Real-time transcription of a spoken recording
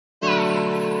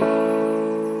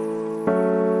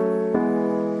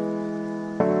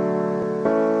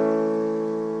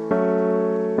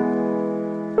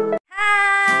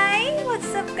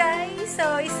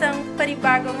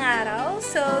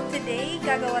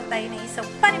gagawa tayo ng isang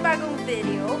panibagong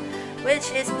video,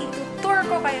 which is itutour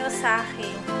ko kayo sa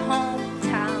aking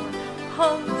hometown,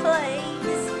 home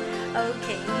place.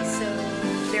 Okay, so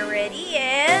be ready,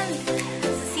 and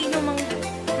sa sino mang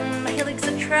mahilig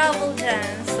sa travel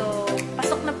dyan, so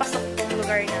pasok na pasok tong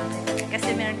lugar namin.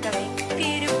 Kasi meron kami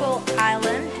beautiful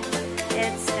island.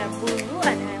 It's a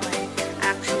Buluan Island,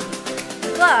 actually.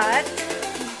 But,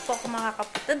 hindi po ako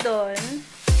makakapunta doon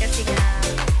kasi nga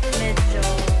medyo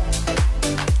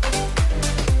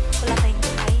wala tayong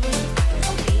time.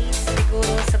 Okay,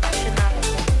 siguro sa bakasyon na ako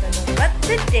pupunta doon. But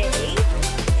today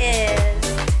is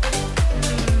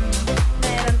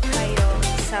meron tayo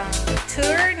isang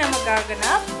tour na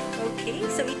magaganap. Okay,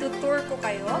 so itutour ko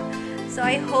kayo. So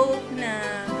I hope na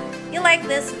you like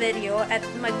this video at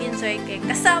mag-enjoy kayo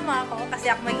kasama ako kasi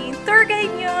ako magiging tour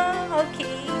guide nyo.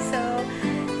 Okay, so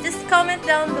just comment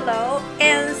down below,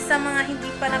 and sa mga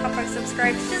hindi pa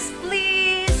nakapag-subscribe, just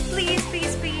please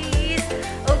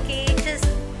okay, just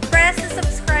press the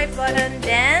subscribe button,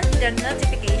 then the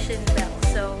notification bell.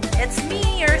 So it's me,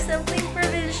 your Simply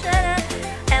Provinciana,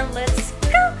 and let's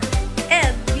go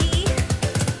and be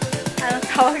anong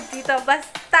tawag dito?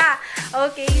 Basta!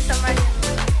 Okay, samahan niyo.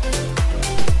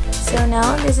 So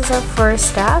now, this is our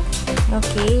first stop.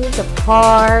 Okay, the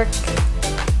park.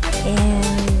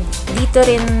 And dito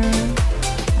rin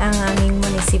ang aming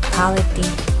municipality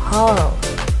hall.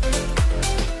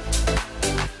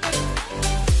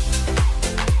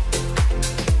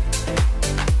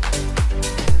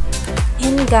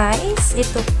 And guys,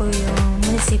 ito po yung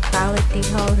municipality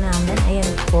hall namin.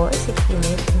 Ayan po, si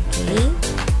Philip. Okay.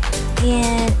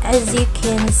 And as you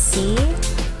can see,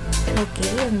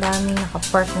 okay, ang daming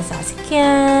nakapark na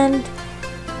sasakyan.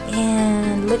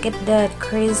 And look at that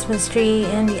Christmas tree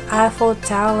and the Eiffel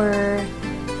Tower.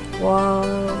 Wow.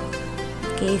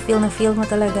 Okay, feel na feel mo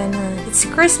talaga na it's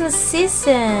Christmas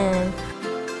season.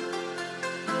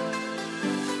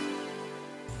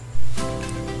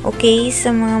 Okay,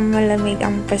 sa mga malamig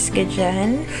ang Pasko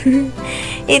dyan,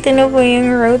 ito na po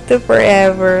yung Road to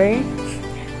Forever.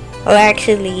 Well,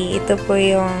 actually, ito po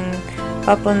yung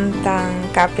papuntang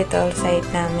capital site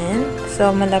namin.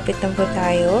 So, malapit na po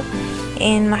tayo.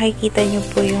 And makikita nyo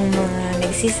po yung mga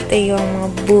nagsisitay yung mga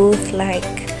booth like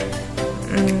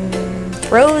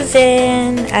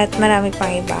Frozen at marami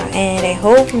pang iba. And I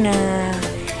hope na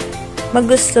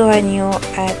magustuhan nyo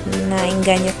at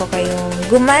nainganyo ko kayong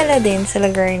gumala din sa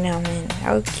lugar namin.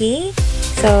 Okay?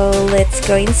 So, let's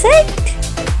go inside!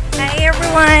 Hi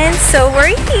everyone! So,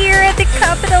 we're here at the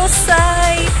capital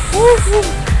site! Woohoo!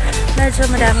 Medyo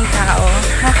madaming tao.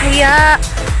 Nakakahiya.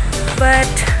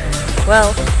 But,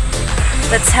 well,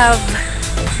 let's have,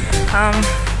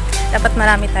 dapat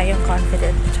marami tayong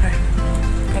confident.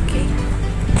 Okay.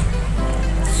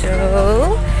 So,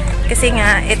 kasi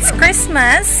nga, it's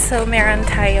Christmas. So, meron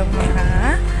tayong mga,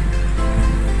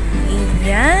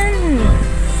 ayan.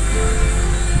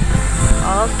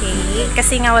 Okay.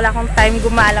 Kasi nga, wala akong time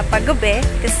gumala pag gabi.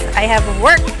 Because I have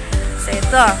work. So,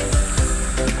 ito.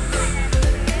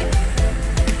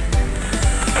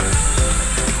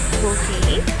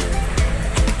 Okay.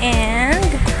 And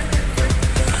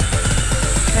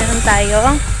meron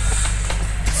tayong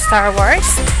Star Wars.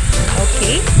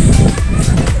 Okay.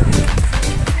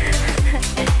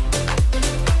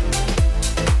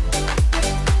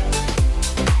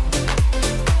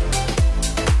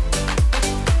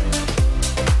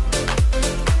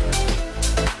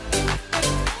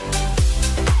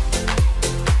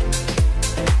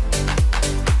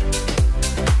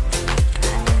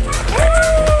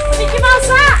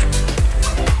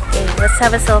 Let's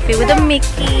have a selfie with a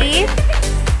Mickey.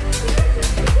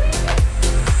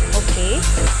 Okay.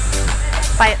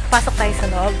 Pasok tayo sa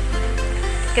loob.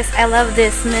 Because I love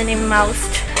this Minnie Mouse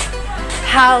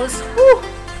house. Woo!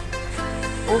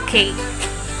 Okay.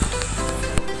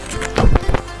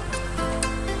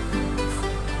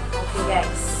 Okay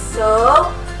guys. So,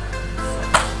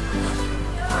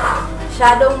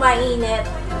 masyadong mainit.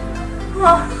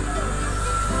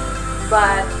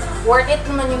 But, worth it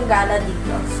naman yung gala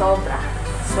dito. Sobra.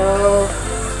 So,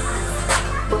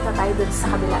 punta tayo dun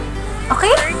sa kabila.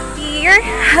 Okay? We're here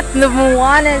at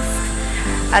Numuana's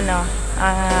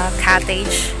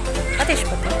cottage. Cottage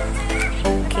ba ito?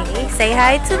 Okay. Say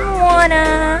hi to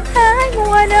Moana. Hi,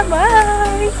 Moana.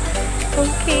 Bye.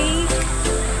 Okay.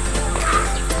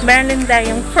 Meron din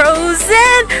tayong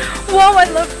Frozen. Wow,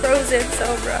 I love Frozen.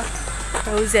 Sobra.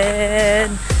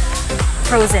 Frozen.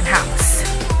 Frozen house.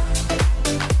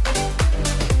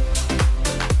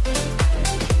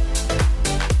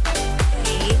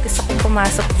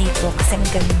 Pumasok dito kasi ang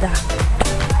ganda.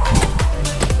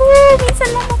 Minsan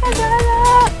lang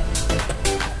makagala.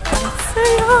 Ang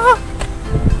saya.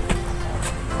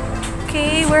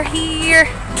 Okay, we're here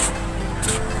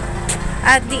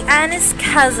at the Annis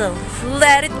Castle.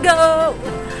 Let it go!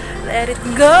 Let it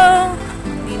go!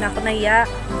 Hindi na ako nahiya.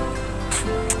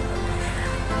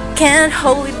 Can't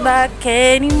hold it back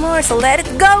anymore. So let it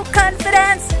go,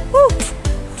 confidence! Woo!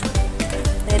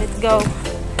 Let it go.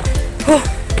 Woo!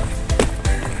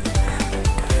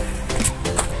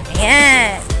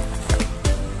 Ayan.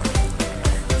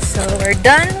 So we're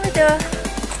done with the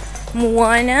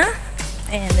Moana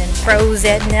and then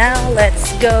Frozen. Now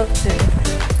let's go to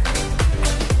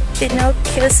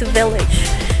Pinocchio's village.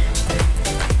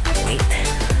 Wait.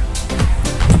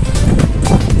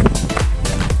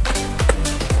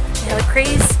 Merry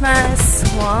Christmas.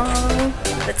 Wow.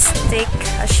 Let's take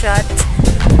a shot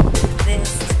of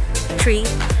this tree.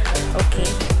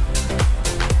 Okay.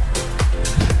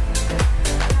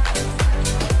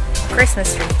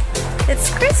 Christmas tree.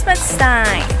 It's Christmas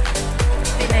time.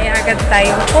 Pinayagan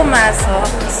tayong pumasok.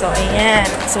 So, ayan.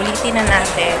 Sulitin na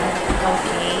natin.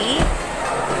 Okay.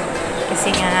 Kasi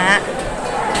nga,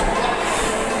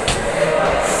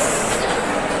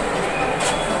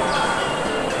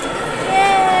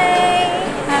 yay!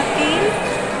 Happy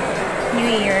New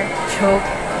Year. Joke.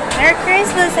 Merry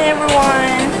Christmas,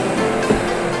 everyone!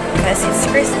 Because it's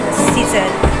Christmas season.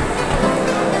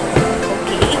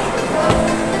 Okay.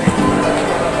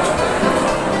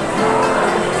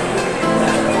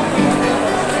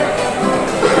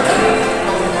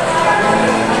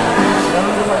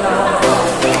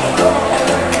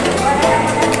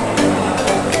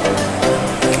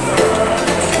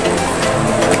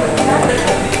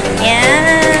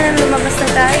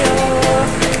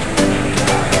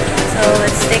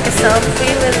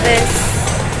 Selfie with this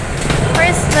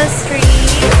Christmas tree.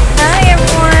 Hi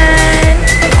everyone!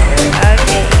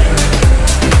 Okay.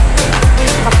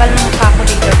 Kapal ng mukha ko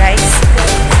dito, guys.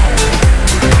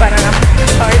 Parang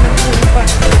nakakapal ng mukha.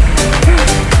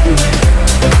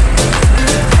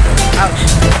 Ouch.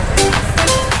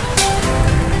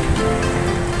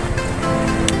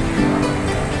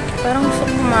 Parang gusto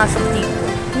kong pumasok dito.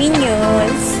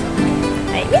 Minions!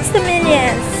 I miss the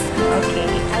minions! Okay,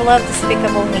 I love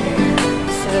Despicable Me.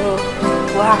 So,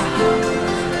 wow.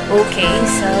 Okay,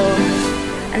 so,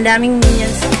 ang daming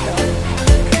minions dito.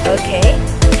 Okay.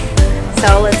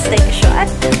 So, let's take a shot.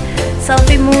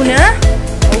 Selfie muna.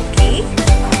 Okay.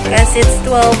 Kasi it's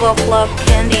 12 o'clock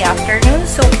in the afternoon.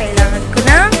 So, kailangan ko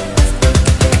na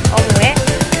umuwi.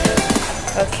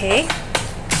 Okay.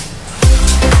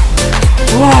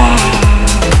 Wow.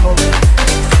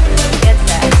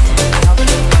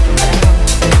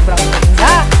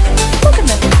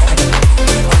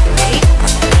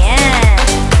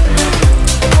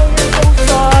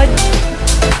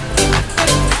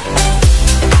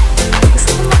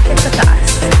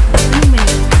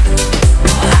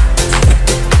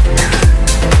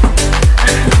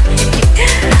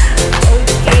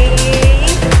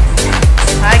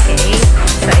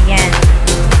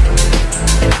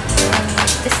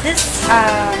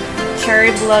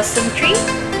 Cherry blossom tree.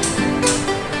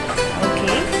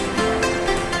 Okay.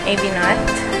 Maybe not.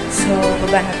 So,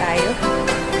 baba na tayo.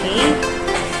 Okay.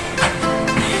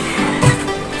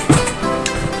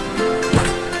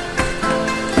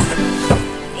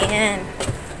 And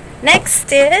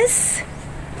next is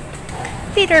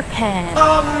Peter Pan.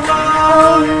 Oh,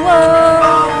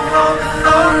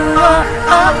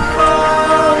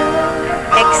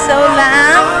 EXO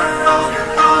lang.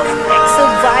 EXO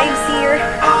vibes here.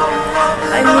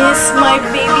 I miss my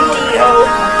baby Leo.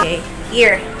 Okay,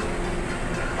 here.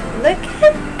 Look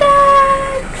at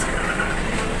that.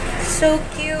 So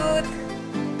cute.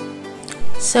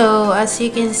 So, as you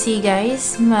can see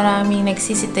guys, maraming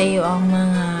nagsisitayo ang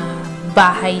mga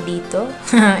bahay dito.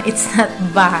 It's not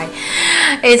bahay.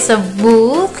 It's a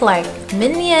booth like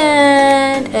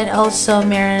Minion. And also,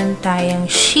 meron tayong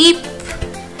sheep.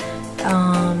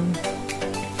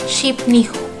 Sheep ni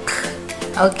Hook.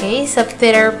 Okay, sa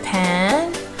Peter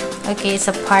Pan. Okay, it's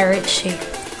a pirate ship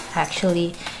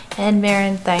actually. And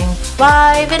meron tayong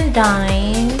 5 and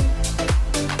dine.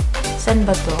 Saan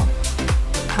ba to?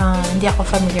 Hindi ako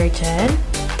familiar dyan.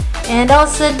 And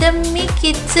also the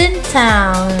Mickey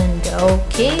Town.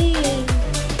 Okay.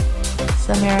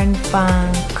 So meron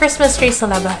pang Christmas tree sa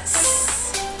labas.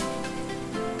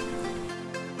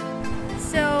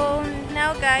 So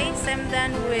now guys, I'm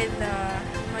done with the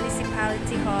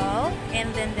Municipality Hall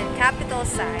and then the Capital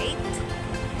site.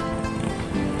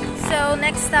 So,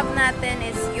 next stop natin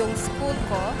is yung school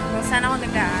ko, kung saan ako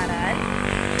nag-aaral.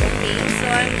 Okay, so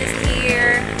I'm just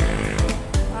here,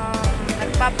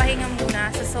 nagpapahinga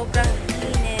muna sa sobrang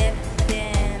init,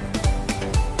 then,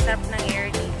 sarap ng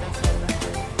air dito. So,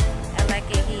 I like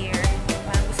it here.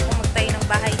 Parang gusto ko magtayo ng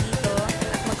bahay dito.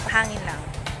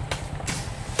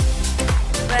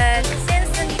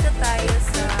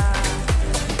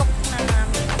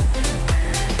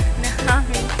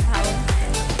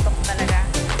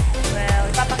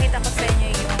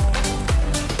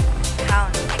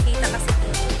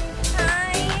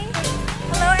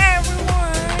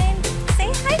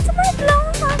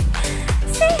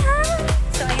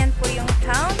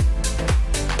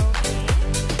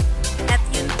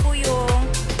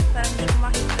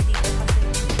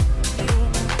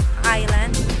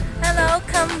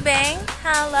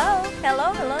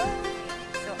 Hello, hello.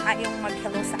 So, ayaw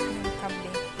mag-hello sa akin ng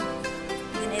kambing.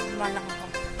 Dinid mo lang ako.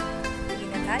 Hindi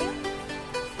na tayo.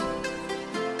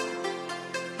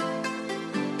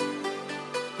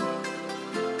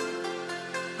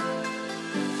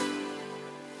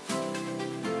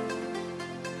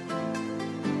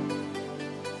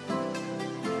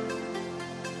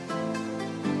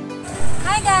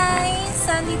 Hi guys!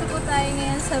 Nandito po tayo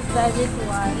ngayon sa Budget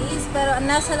Wise. Pero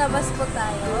nasa labas po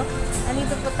tayo.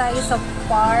 Nandito po tayo sa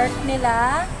park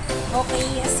nila.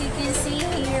 Okay, as you can see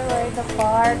here, we're the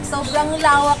park. Sobrang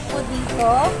lawak po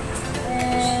dito.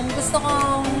 And gusto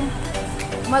kong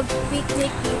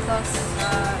mag-picnic dito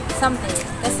someday.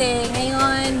 Kasi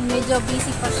ngayon, medyo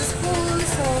busy pa sa school.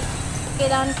 So,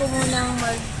 kailangan ko munang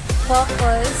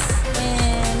mag-focus.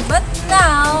 But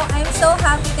now, I'm so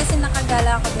happy kasi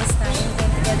nakagala ako this time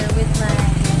and together with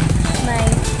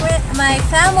my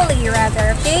family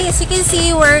rather. Okay, as you can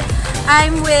see,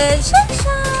 I'm with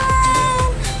Shanshan.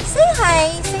 Say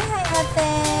hi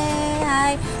ate.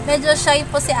 Hi. Medyo shy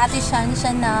po si ate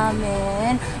Shanshan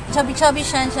namin. Chubby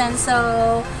Shanshan.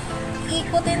 So,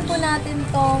 ikutin po natin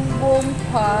tong buong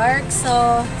park.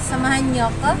 So, samahan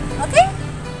niyo ako. Okay?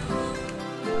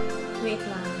 Wait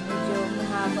lang. Medyo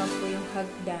mahaba po yung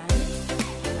hagdan.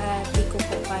 At di ko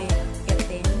po kaya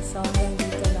akitin. So,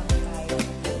 nandito lang tayo.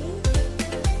 Okay?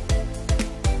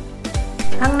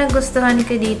 Ang nagustuhan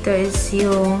ko dito is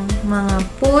yung mga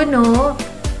puno.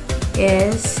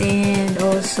 Yes, and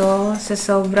also sa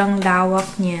sobrang lawak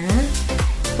niya,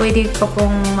 pwede ka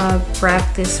pong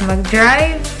mag-practice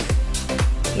mag-drive.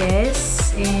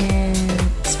 Yes, and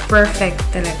it's perfect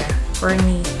talaga for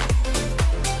me.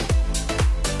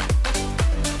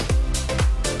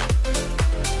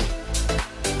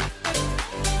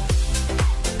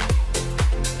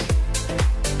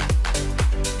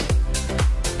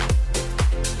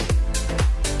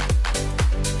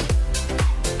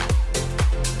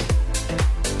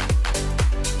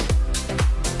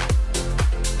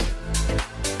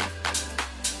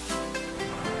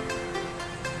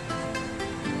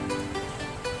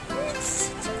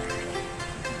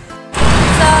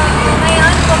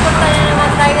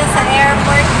 Sa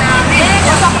airport namin.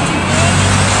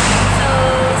 So,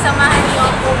 samahan niyo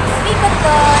ako ikot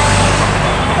doon.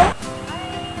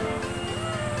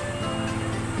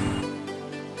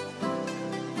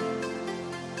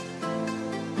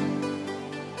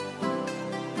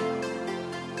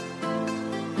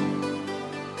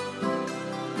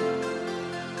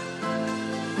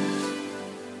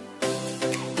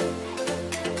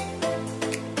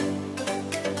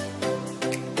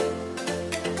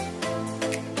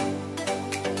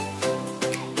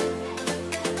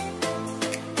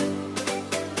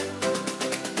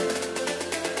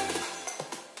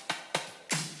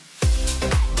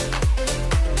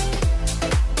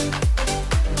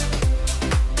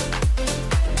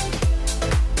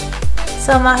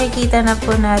 So, makikita na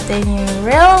po natin yung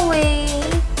railway.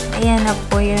 Ayan na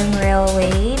po yung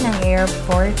railway ng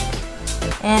airport.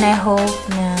 And I hope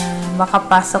na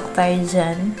makapasok tayo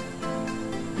dyan.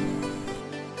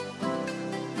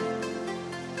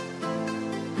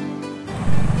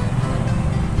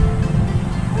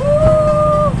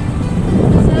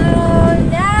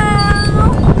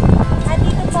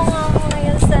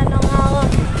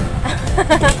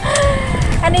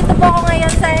 Andito po ako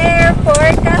ngayon sa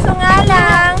airport, kaso nga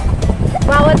lang,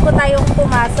 bawal po tayong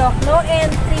pumasok. No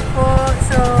entry po.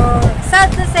 So,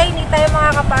 sad to say, hindi tayo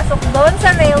makakapasok doon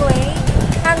sa railway.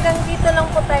 Hanggang dito lang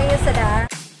po tayo sa daan.